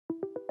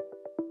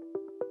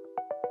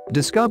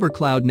Discover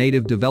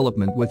cloud-native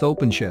development with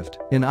OpenShift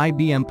in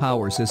IBM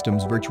Power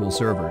Systems Virtual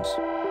Servers.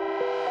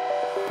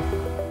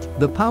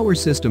 The Power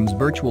Systems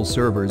Virtual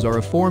Servers are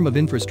a form of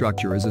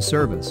infrastructure as a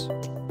service.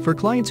 For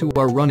clients who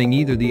are running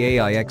either the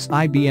AIX,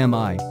 IBM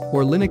I,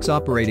 or Linux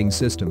operating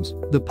systems,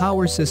 the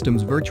Power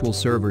Systems Virtual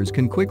Servers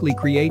can quickly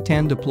create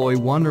and deploy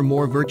one or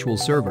more virtual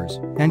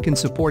servers and can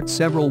support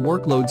several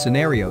workload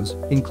scenarios,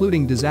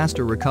 including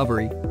disaster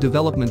recovery,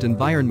 development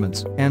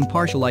environments, and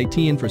partial IT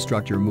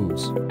infrastructure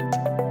moves.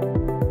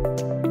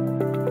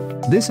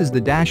 This is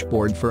the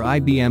dashboard for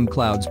IBM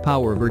Cloud's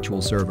Power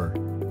Virtual Server.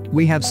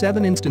 We have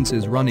 7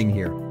 instances running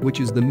here,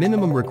 which is the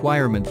minimum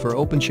requirement for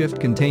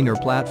OpenShift Container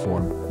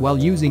Platform while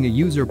using a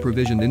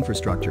user-provisioned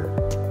infrastructure.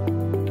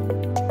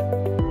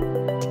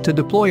 To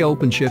deploy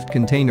OpenShift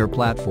Container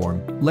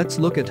Platform, let's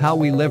look at how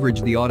we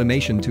leverage the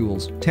automation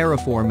tools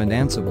Terraform and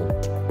Ansible.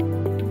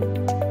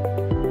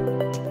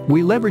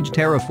 We leverage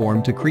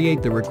Terraform to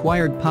create the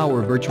required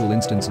Power virtual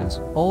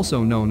instances,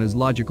 also known as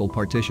logical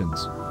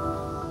partitions.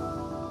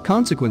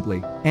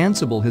 Consequently,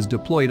 Ansible has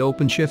deployed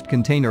OpenShift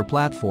Container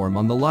Platform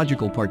on the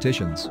logical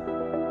partitions.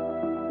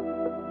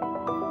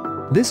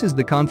 This is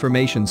the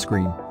confirmation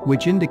screen,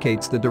 which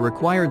indicates that the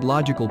required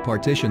logical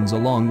partitions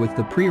along with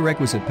the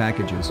prerequisite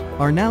packages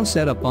are now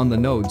set up on the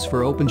nodes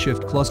for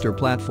OpenShift Cluster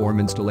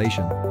Platform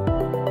installation.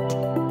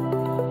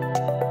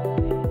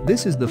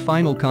 This is the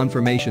final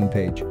confirmation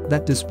page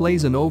that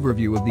displays an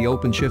overview of the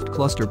OpenShift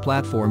Cluster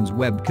Platform's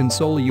web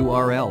console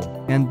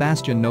URL and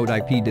Bastion node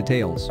IP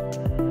details.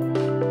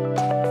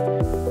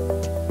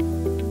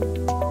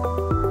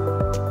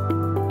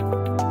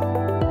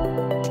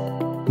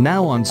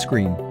 Now on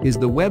screen is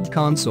the web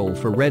console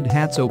for Red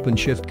Hat's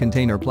OpenShift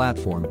Container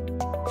Platform.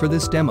 For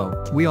this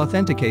demo, we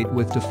authenticate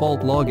with default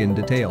login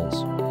details.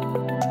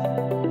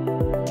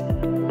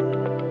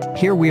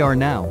 Here we are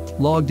now,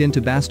 logged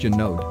into Bastion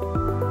node.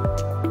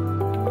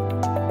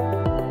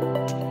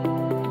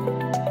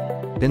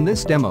 In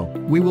this demo,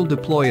 we will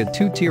deploy a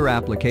 2-tier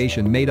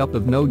application made up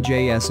of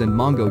Node.js and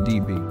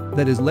MongoDB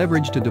that is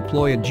leveraged to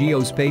deploy a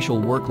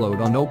geospatial workload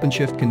on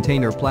OpenShift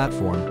Container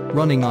Platform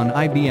running on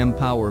IBM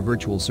Power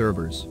Virtual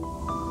Servers.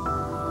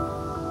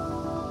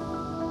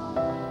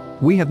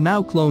 We have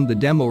now cloned the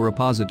demo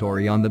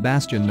repository on the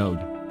Bastion node.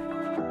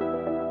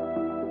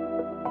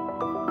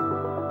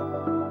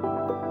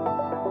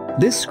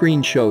 This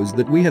screen shows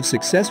that we have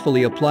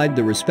successfully applied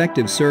the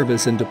respective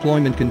service and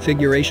deployment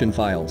configuration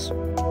files.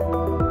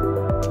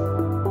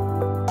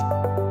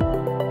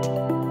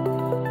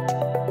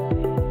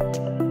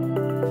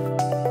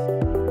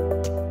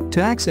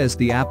 To access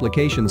the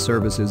application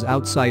services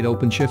outside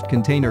OpenShift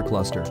Container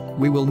Cluster,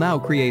 we will now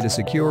create a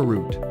secure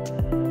route.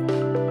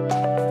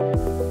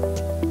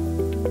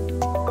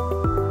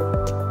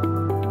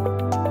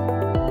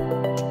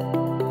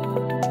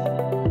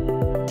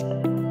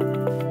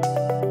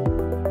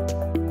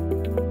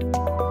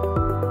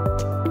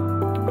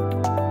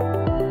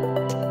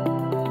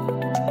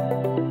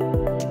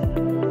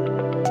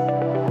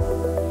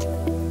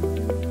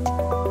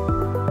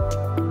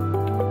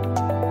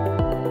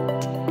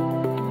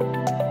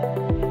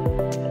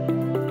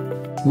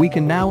 We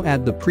can now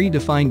add the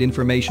predefined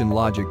information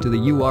logic to the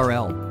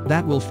URL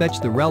that will fetch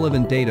the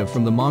relevant data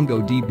from the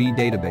MongoDB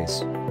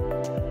database.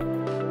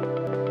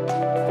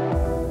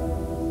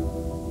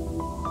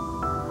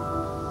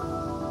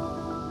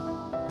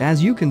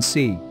 As you can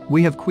see,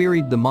 we have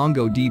queried the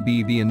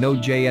MongoDB via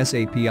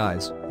Node.js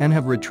APIs and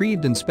have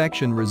retrieved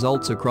inspection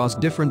results across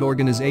different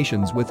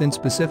organizations within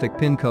specific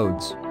pin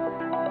codes.